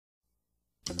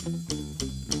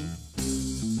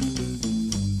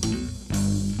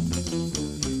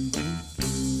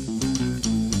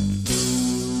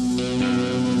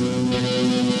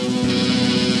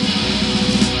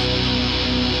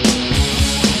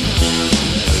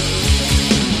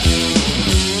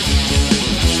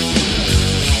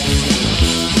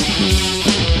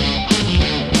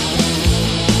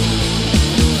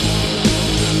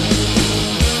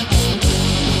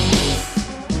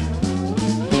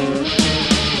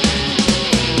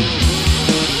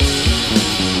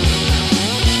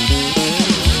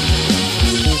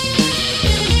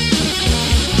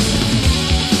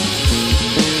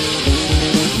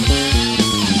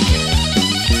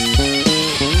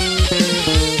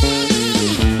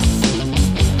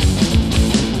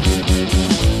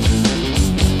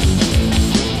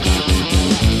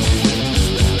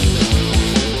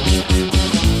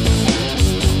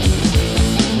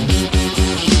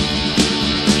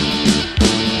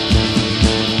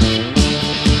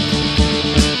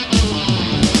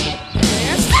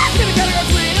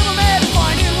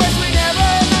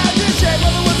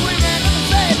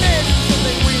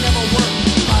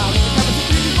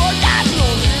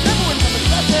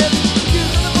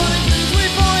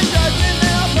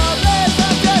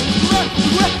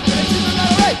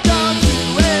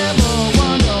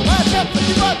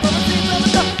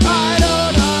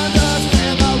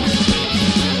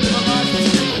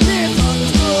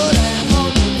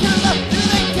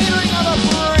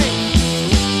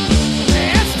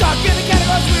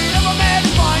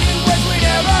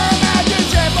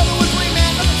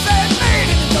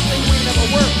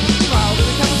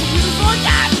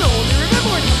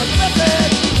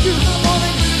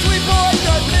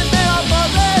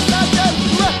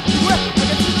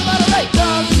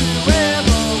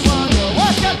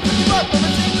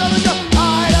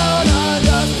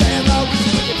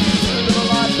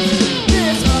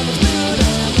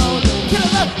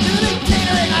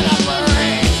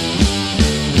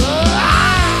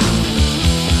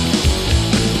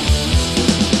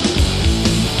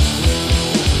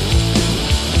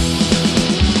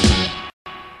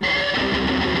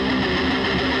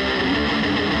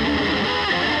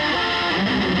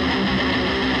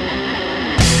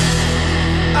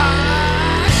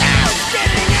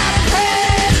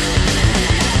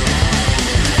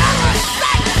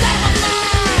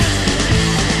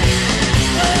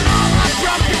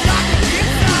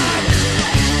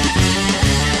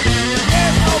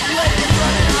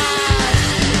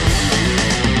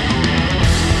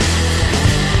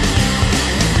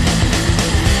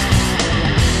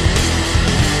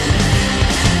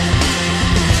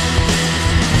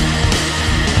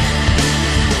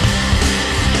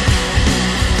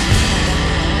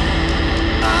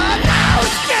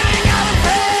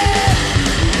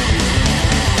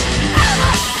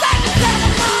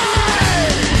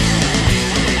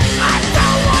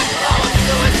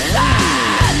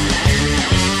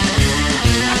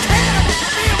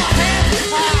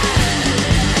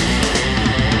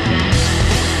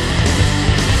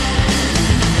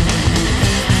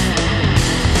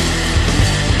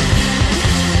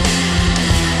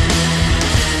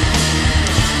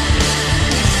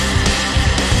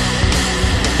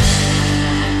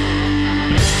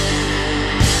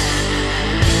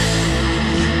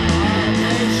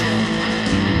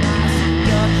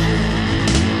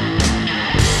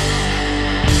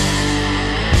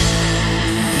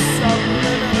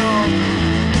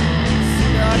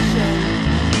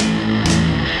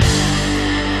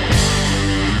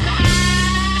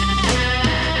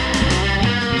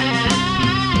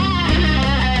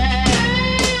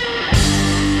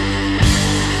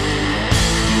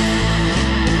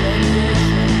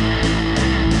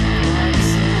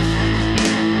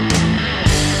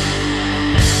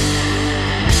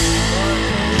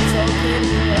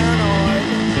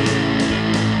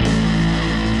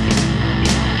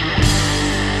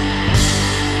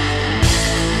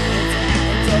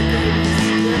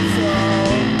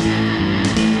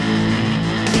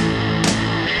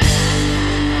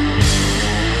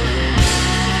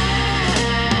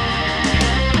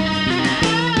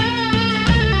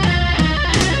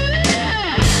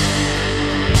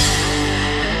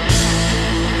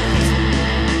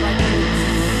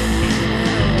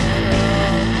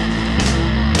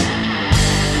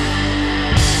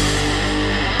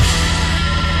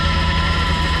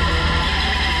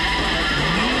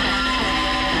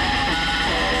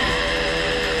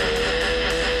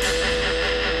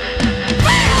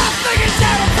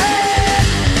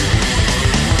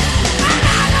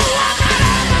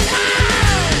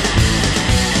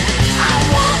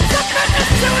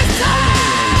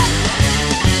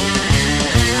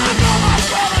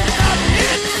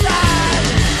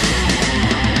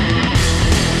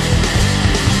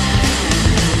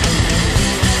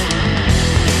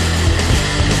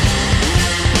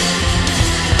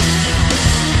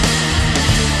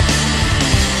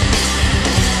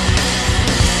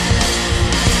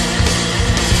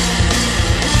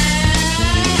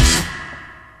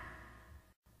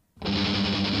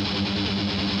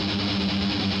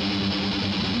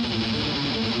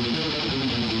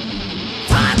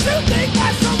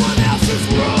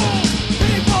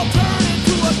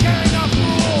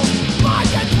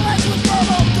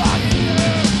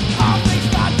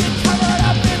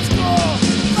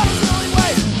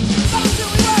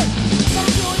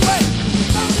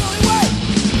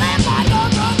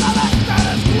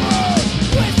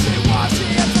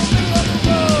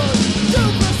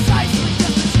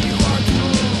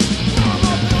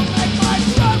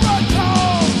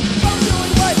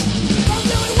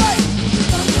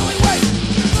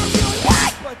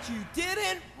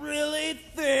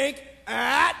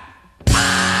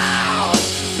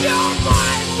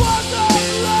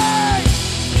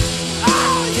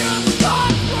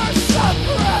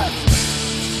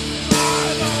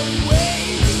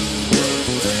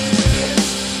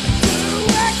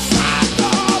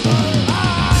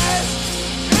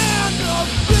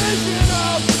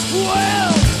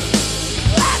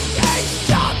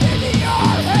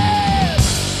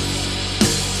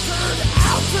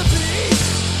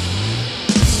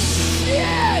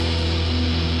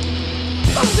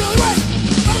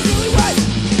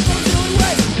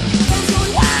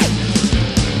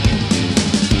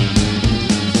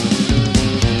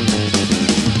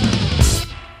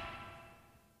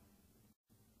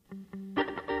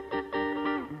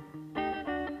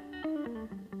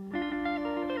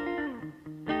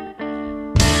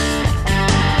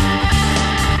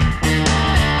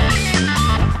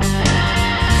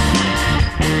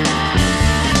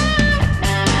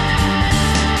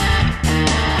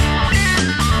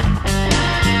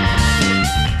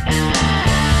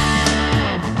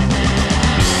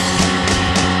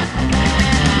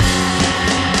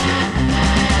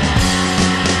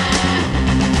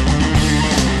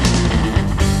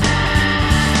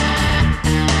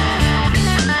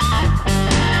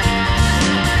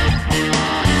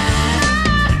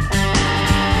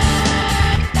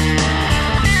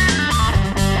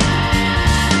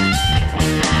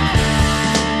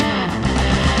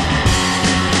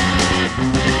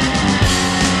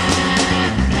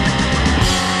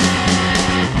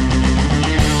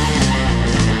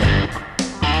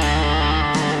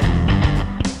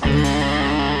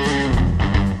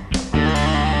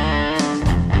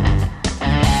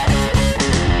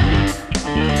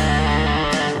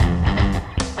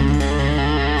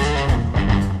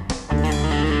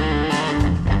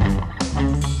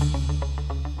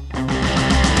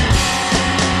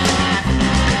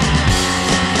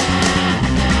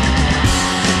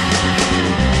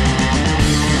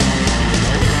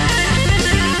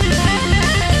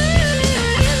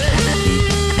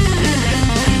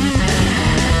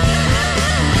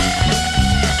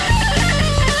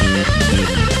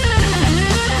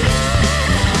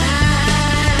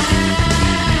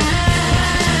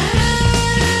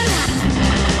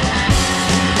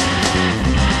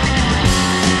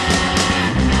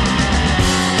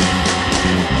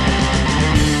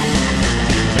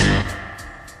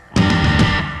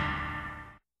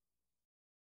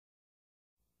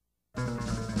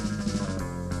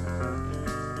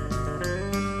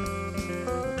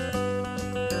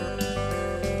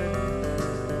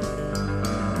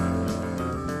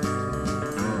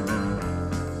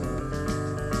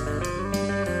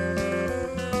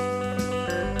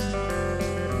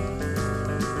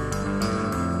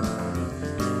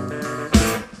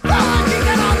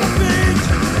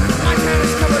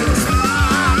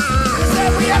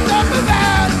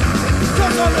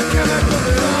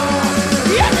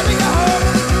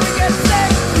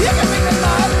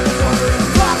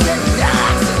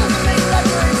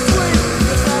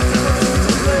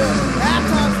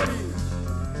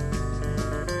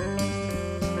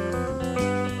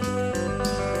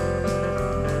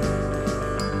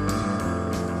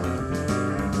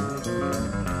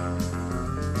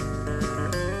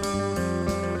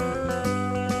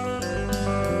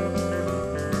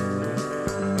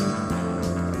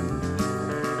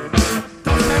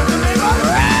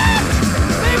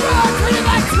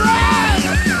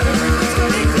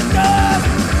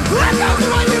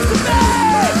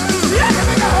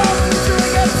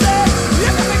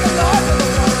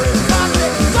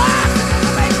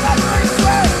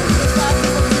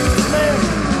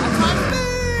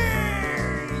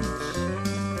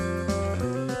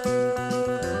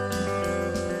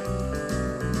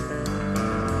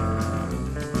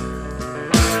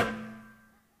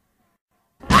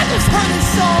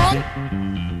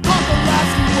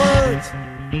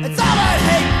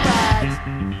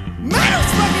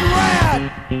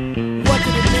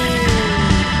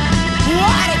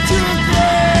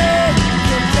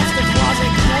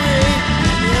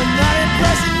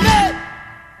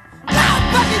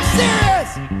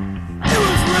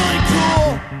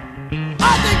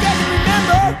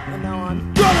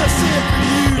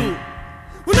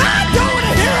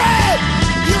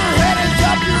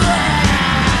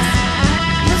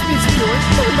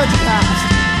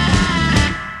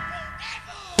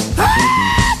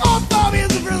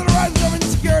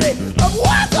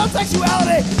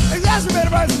Sexuality,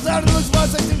 exacerbated by society that looks about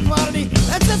sex and commodity,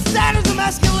 and set standards of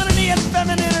masculinity and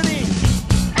femininity.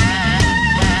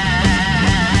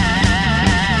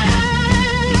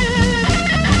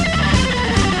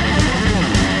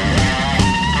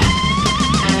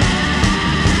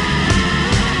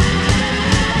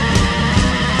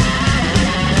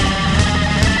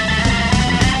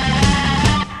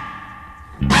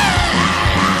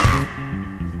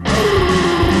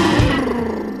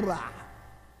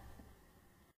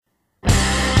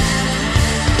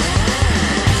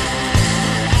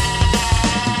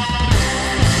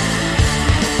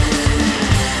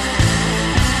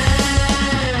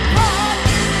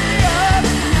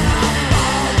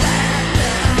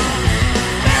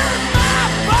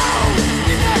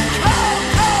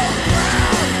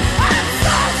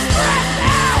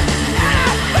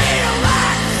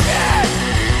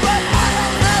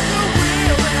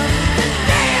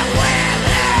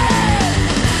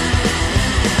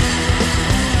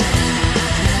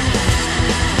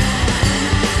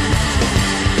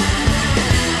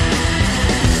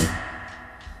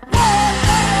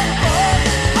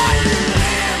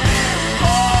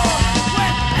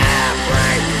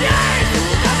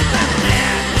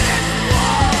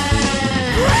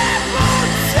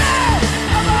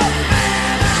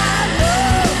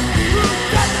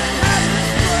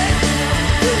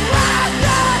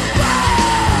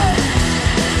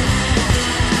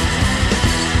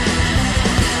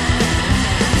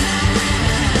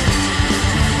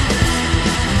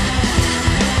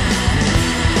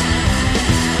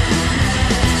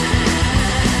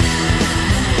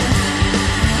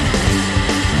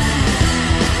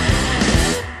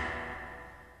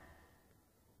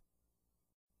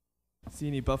 See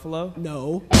any buffalo?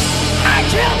 No. I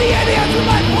killed the Indians with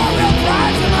my four-wheel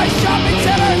drives and my shopping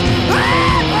centers.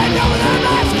 I know their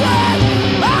masquerade.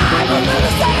 I moved to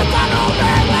the state of Thunder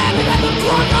Bear landing at the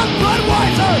drunk on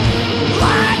Budweiser.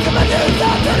 Like a Medusa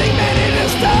turning men into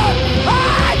stone.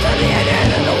 I turned the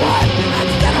Indian into wood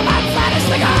instead of my fattest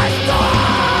cigar store.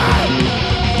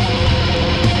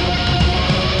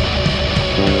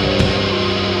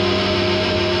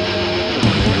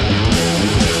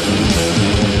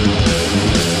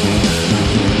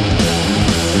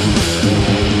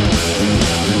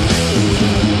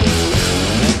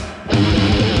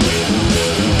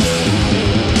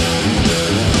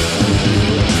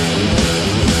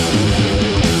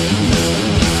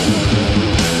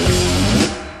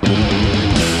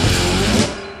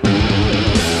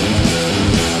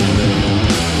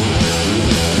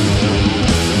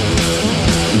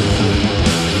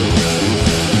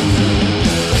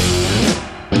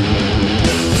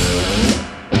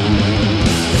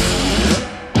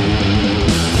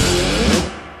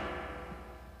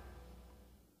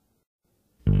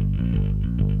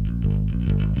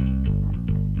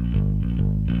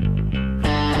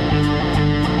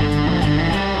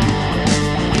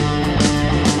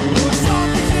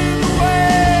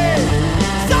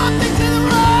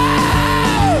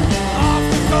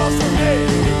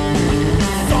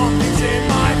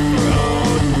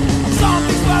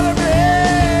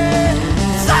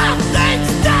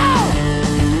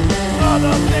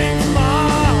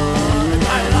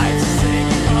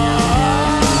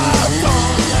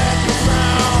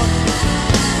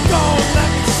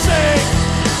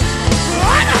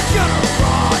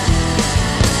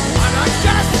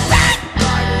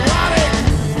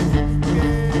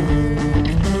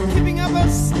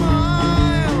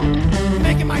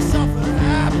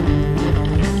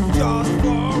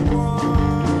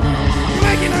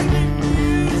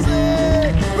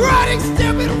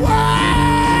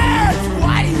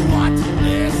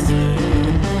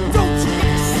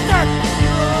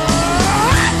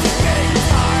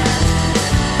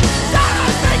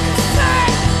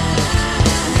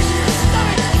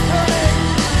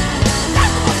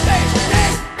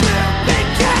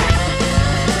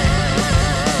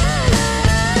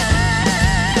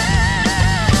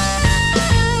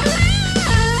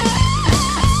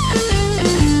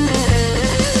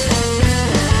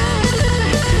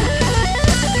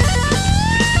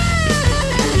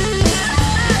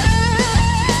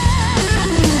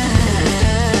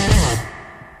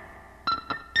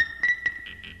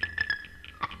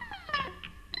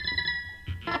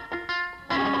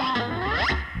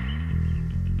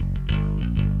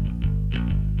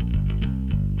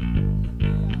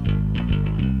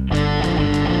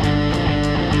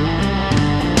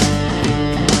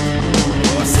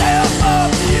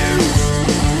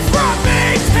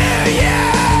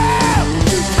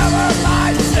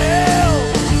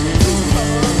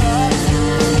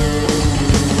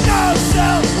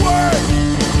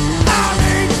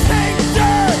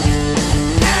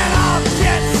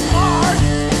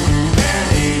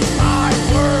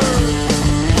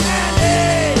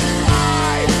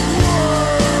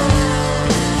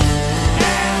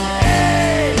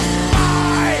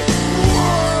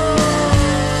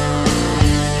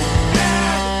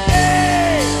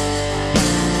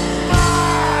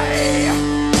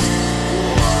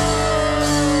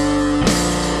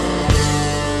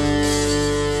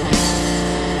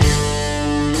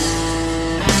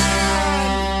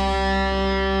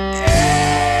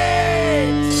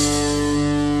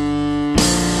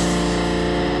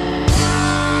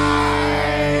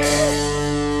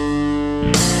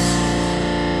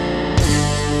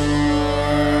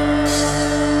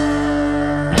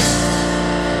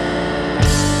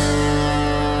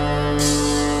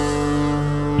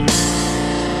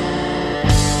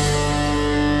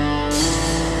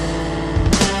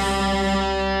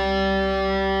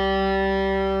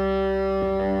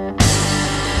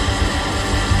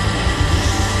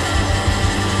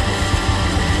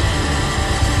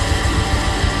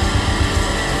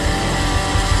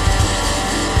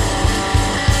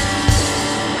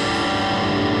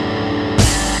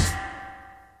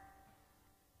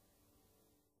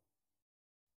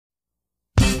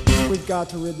 We've got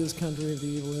to rid this country of the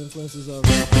evil influences of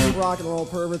rock and roll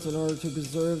perverts in order to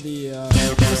preserve the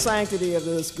sanctity of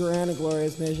this grand and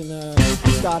glorious nation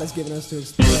God has given us to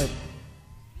exploit.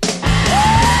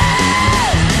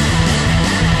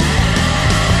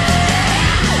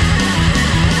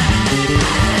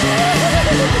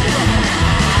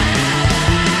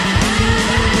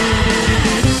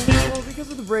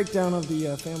 Breakdown of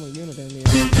the family unit and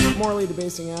the morally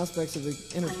debasing aspects of the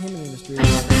entertainment industry,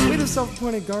 we, the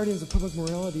self-appointed guardians of public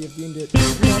morality, have deemed it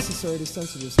necessary to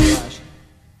censor this trash.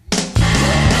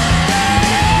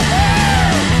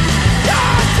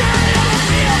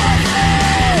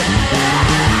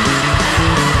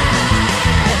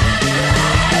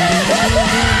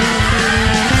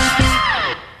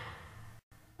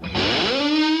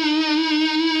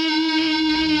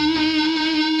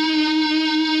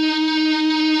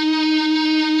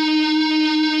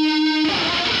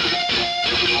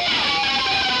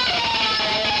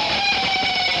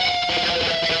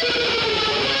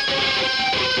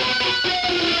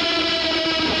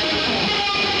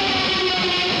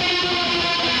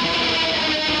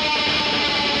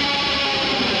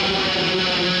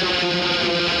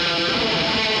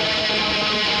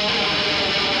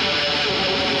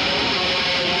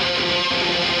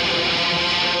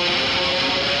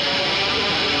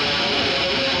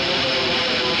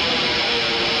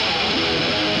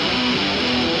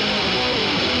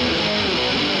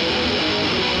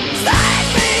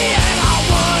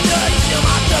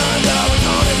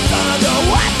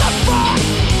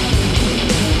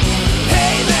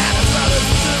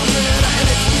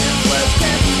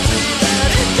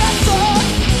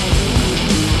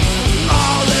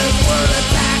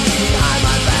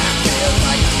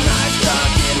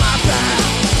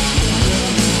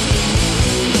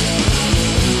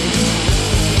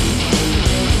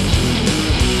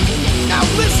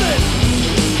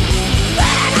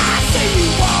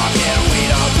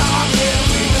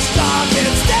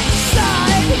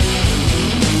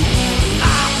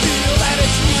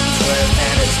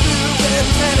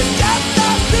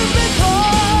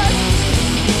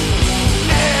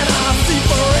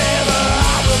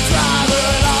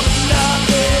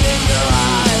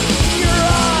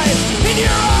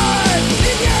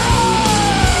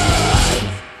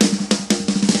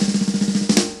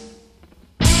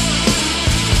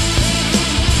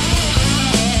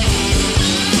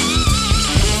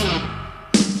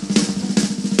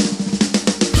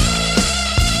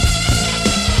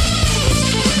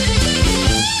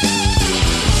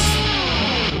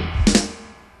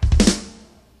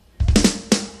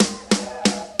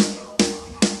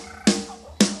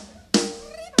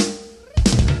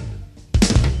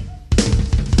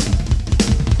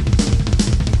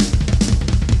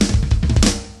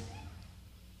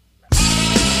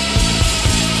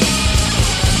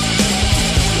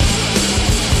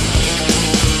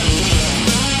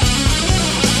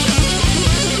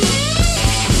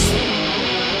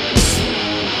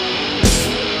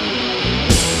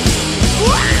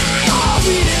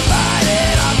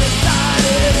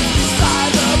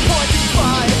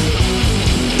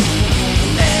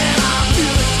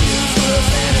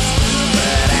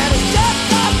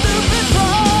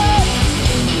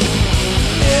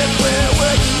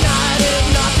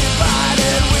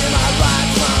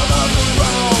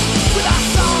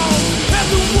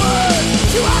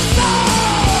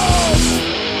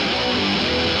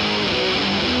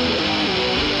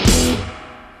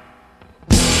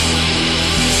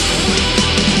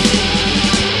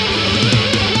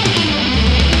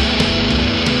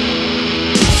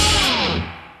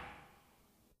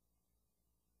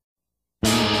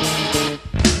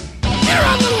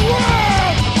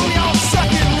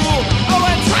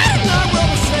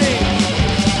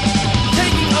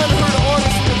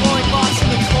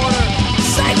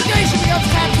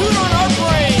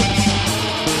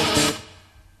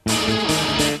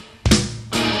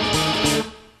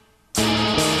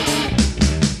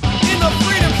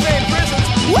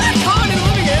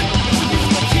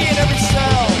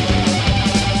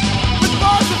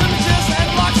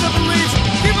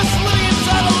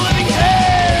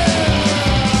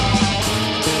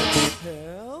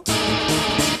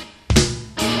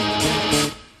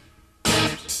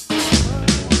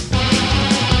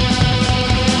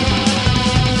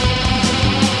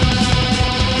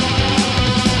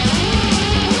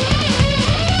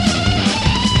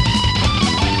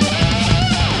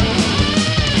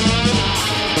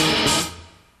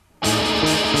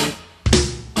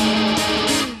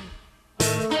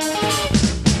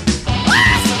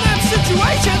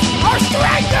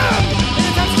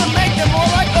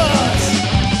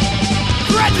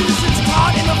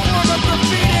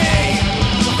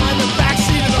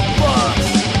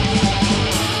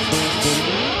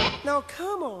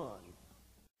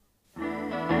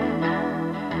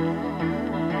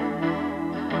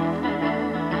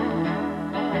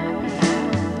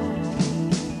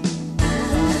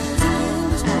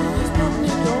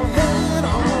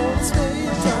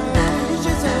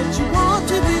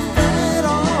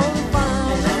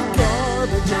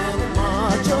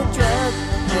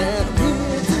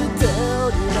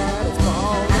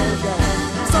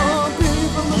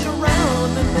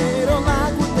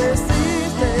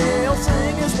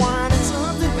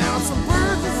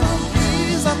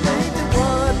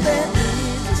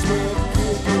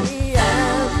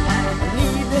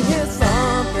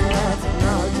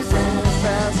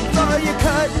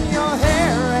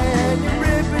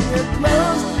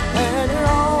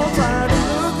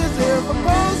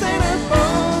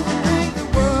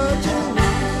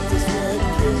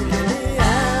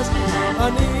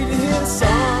 need to hear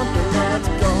something that's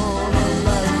gonna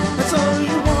last. And so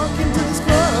you walk into this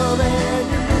club and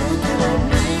you're looking at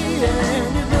me and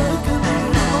you look a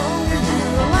little longer. You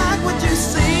don't like what you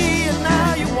see and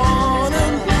now you wanna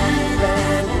leave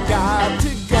and you got to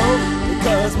go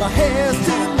because my hair's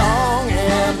too long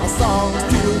and my song's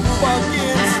too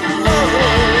fucking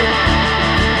slow.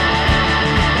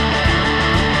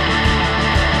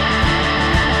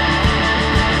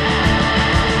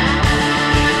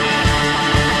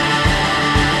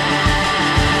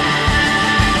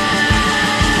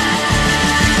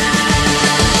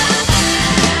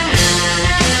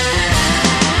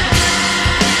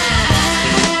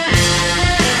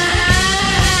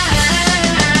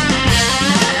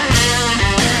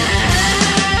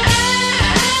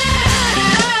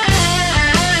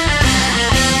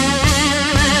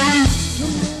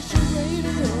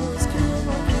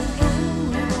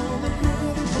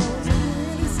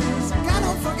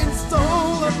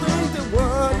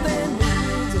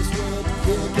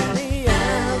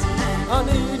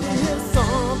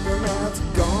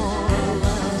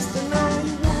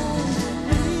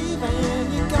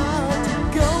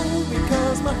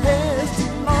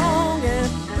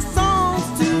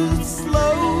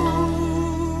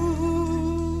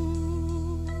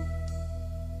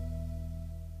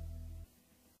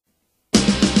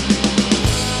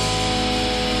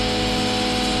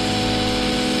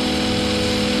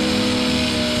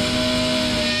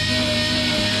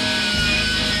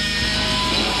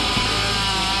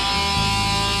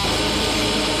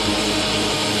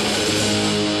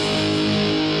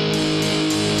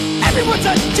 Everyone's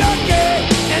a junkie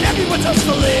and everyone's a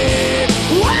slave.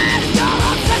 Where's your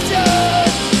obsession?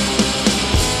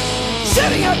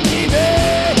 Shooting up TV,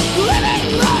 living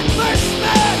life for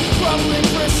smack, crumbling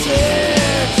for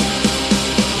six.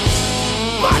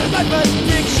 Modern life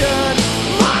addiction,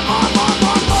 more.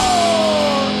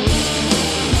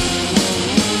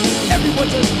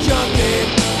 Everyone's a junkie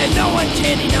and no one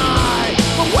can deny.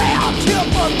 But we all kill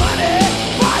for money.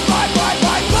 Buy.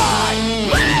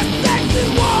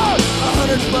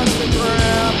 $100 a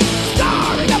gram,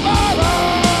 starring a barber.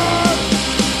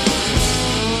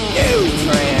 You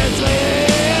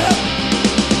translate.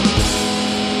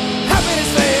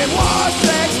 Happiness, fame, war,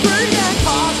 sex, greed, and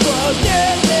cosmos.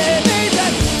 Disney,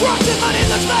 and drugs and money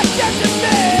looks like death to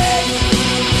me.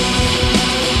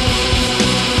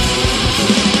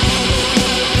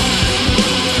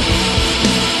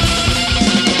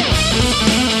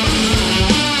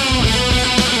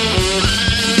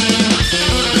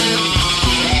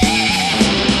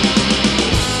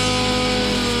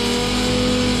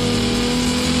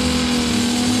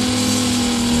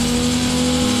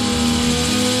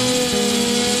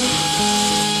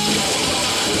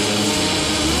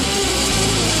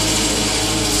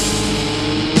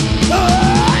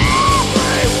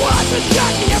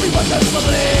 Junkie, everyone's a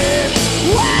slave.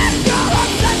 Where's your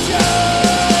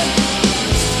obsession?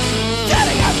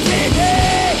 Getting up TV,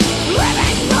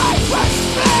 living life for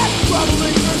spit,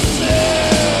 crumbling for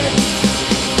sick.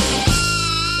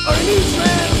 Or a new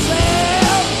translate.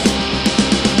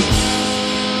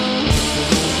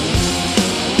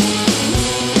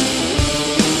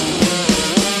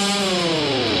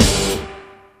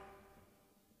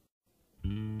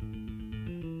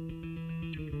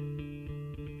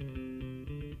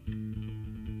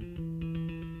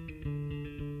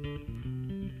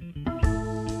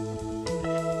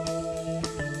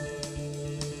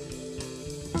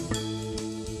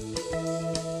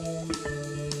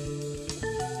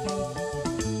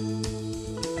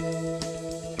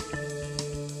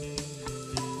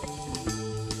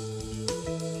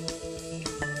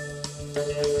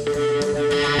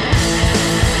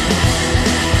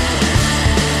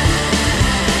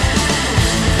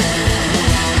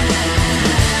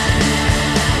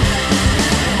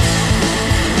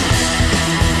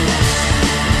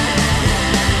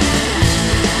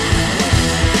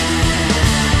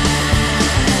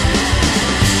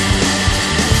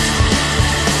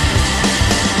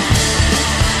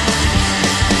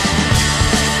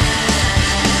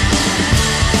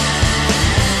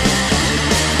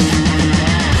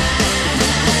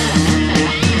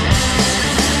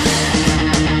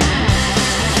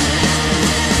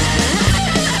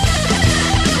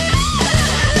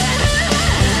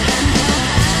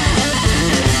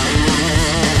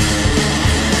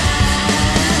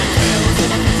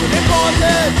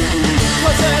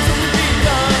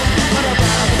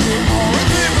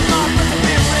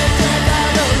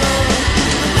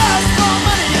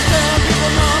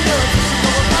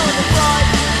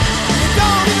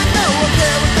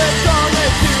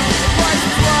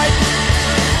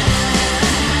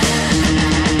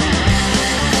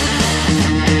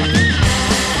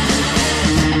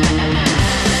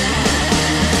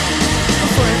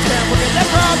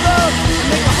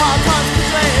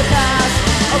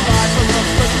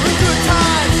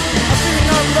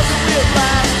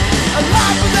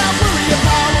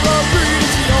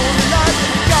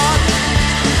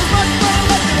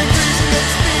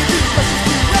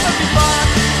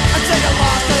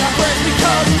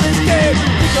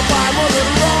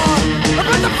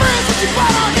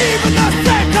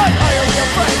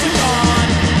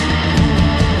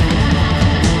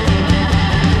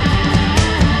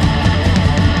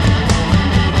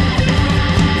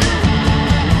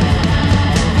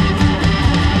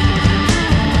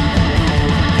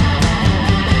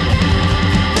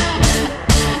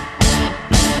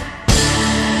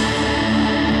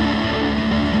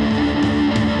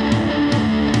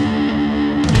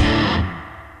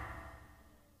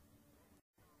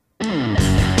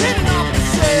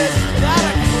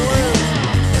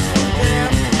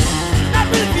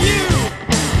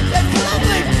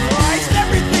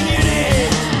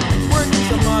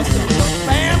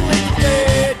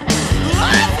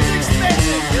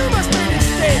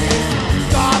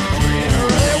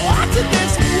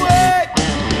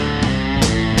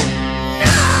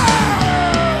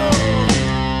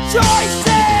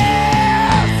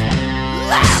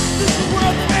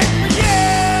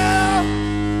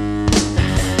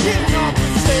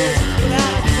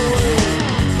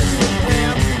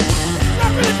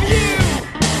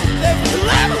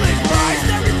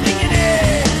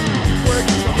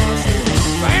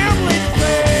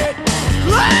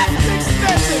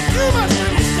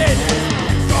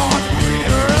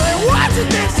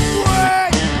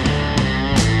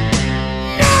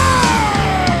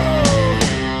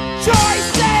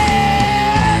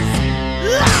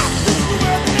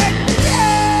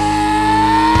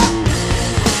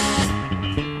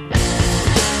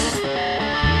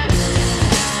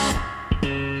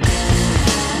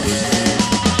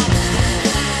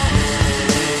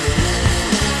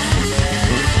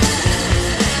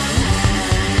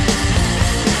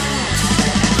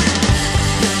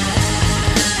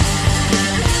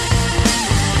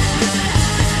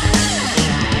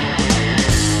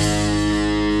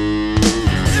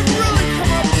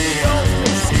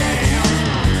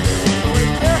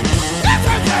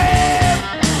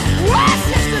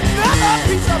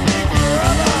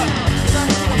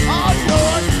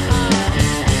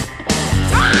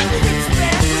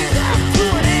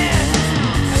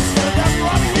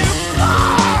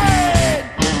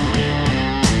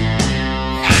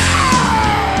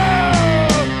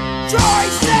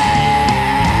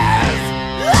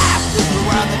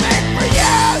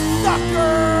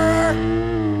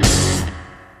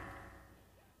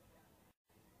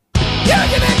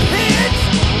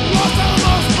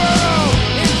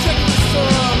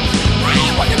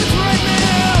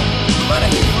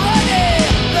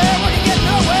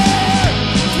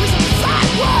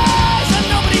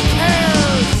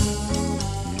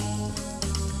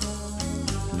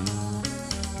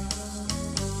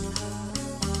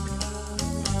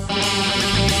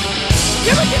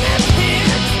 You're looking at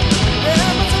pigs. Yeah,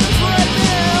 I'm right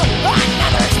now.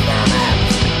 Another experiment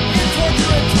in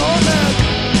torture and torment.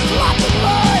 Lots of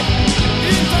blood,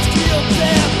 industrial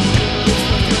death. It's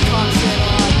what you're constant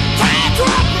on.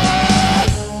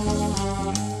 Tracklist!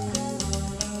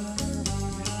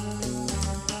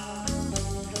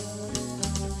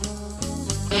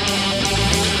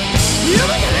 You're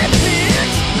looking at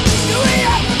pigs. Do we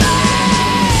have to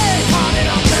make? Haunted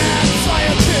on that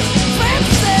scientist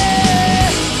fantasy.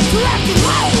 Trapped and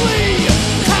lonely.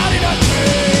 Counted on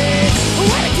trees.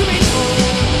 Waiting to be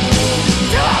told.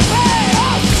 Till I pay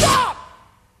or stop.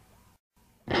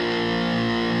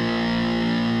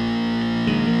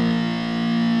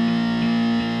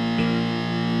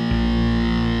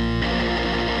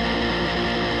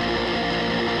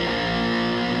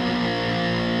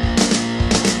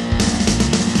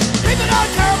 People don't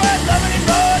care about love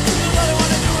anymore. All they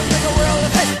wanna do is make a world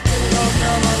of hate. People don't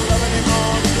care about love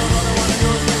anymore. All they wanna do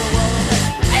is make a world of hate.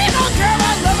 They don't care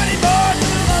about love anymore.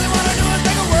 All they wanna do is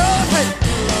make a world of hate.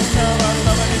 People don't care about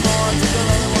love anymore.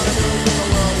 All they wanna do is make a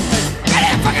world of hate. Get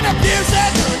it fucking abuse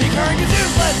it. Recurring is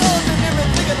useless. All of them never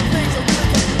think of the things that we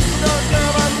can. People don't care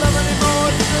about love anymore.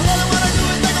 All they wanna do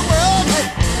is make a world of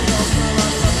hate. People don't care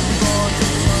about love anymore. All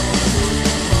they wanna do is make a world of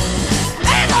hate.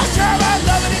 They don't care about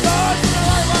love anymore.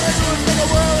 All they wanna do is make a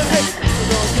world of hate. People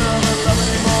don't care about love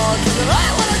anymore. All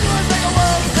they wanna do is make a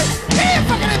world of hate. Get it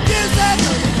fucking abuse it.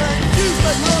 Recurring is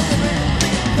useless. All of them never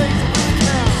think of the things that we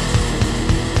can.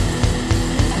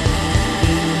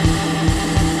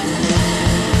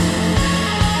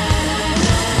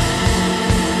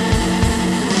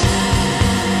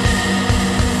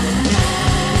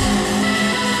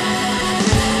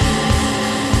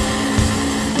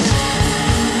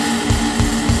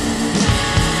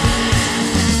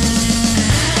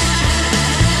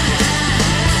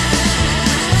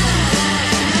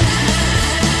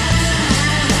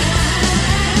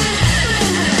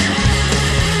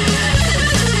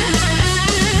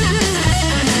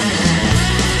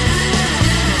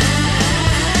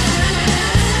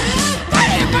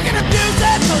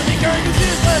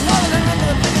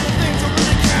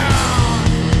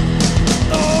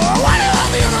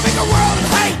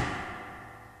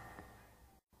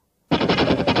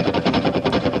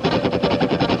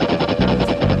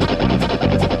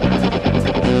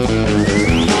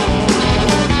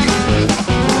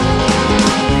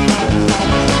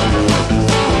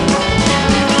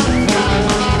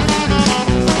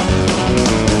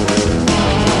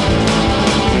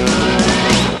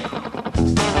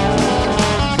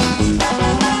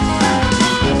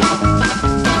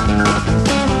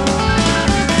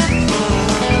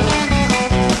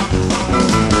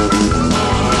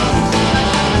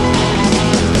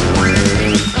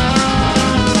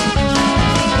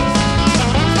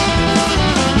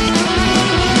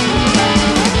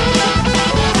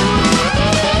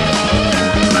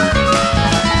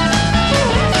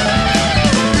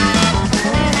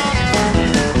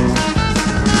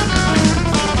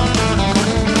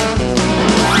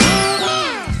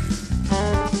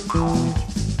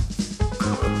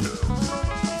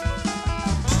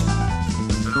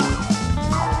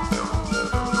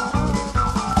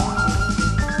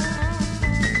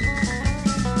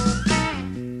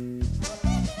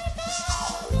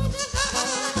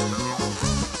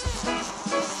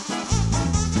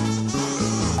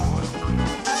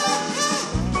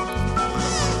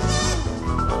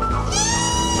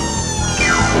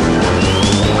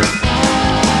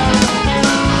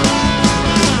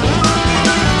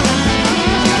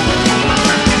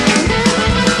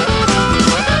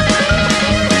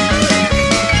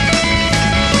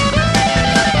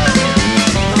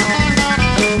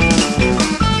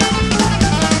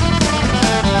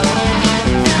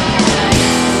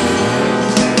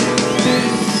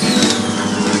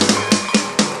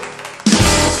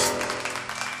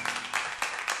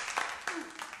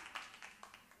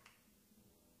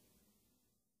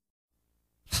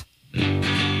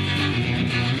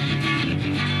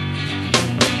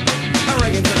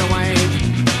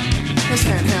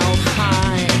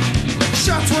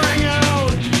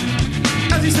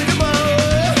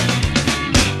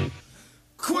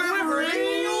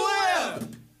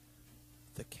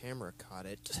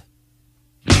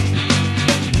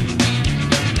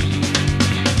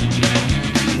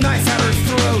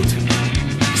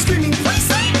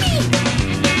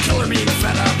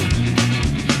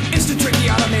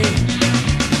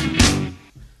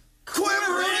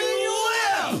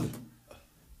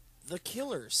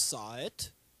 saw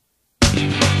it.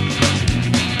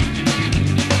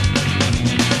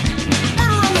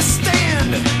 Murder on the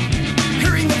stand,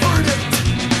 hearing the verdict.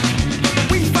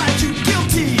 We find you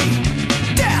guilty.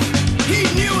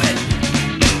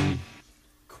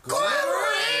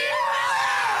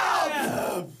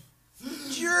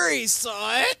 we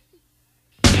saw it.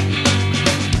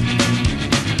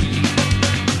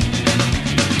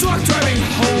 Truck driving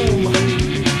home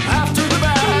after the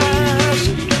bash.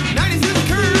 90 through the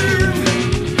curve.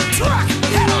 Truck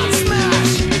head-on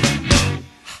smash.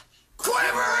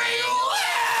 Quivering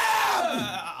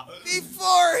Lip!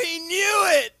 Before he knew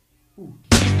it.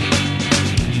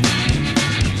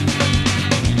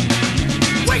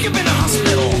 Wake up in the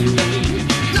hospital,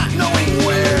 not knowing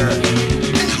where.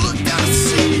 And you look down to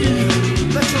see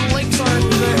that your legs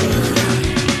aren't there.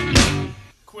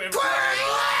 Quivering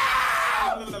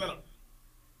Lip!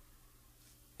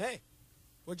 Hey,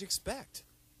 what'd you expect?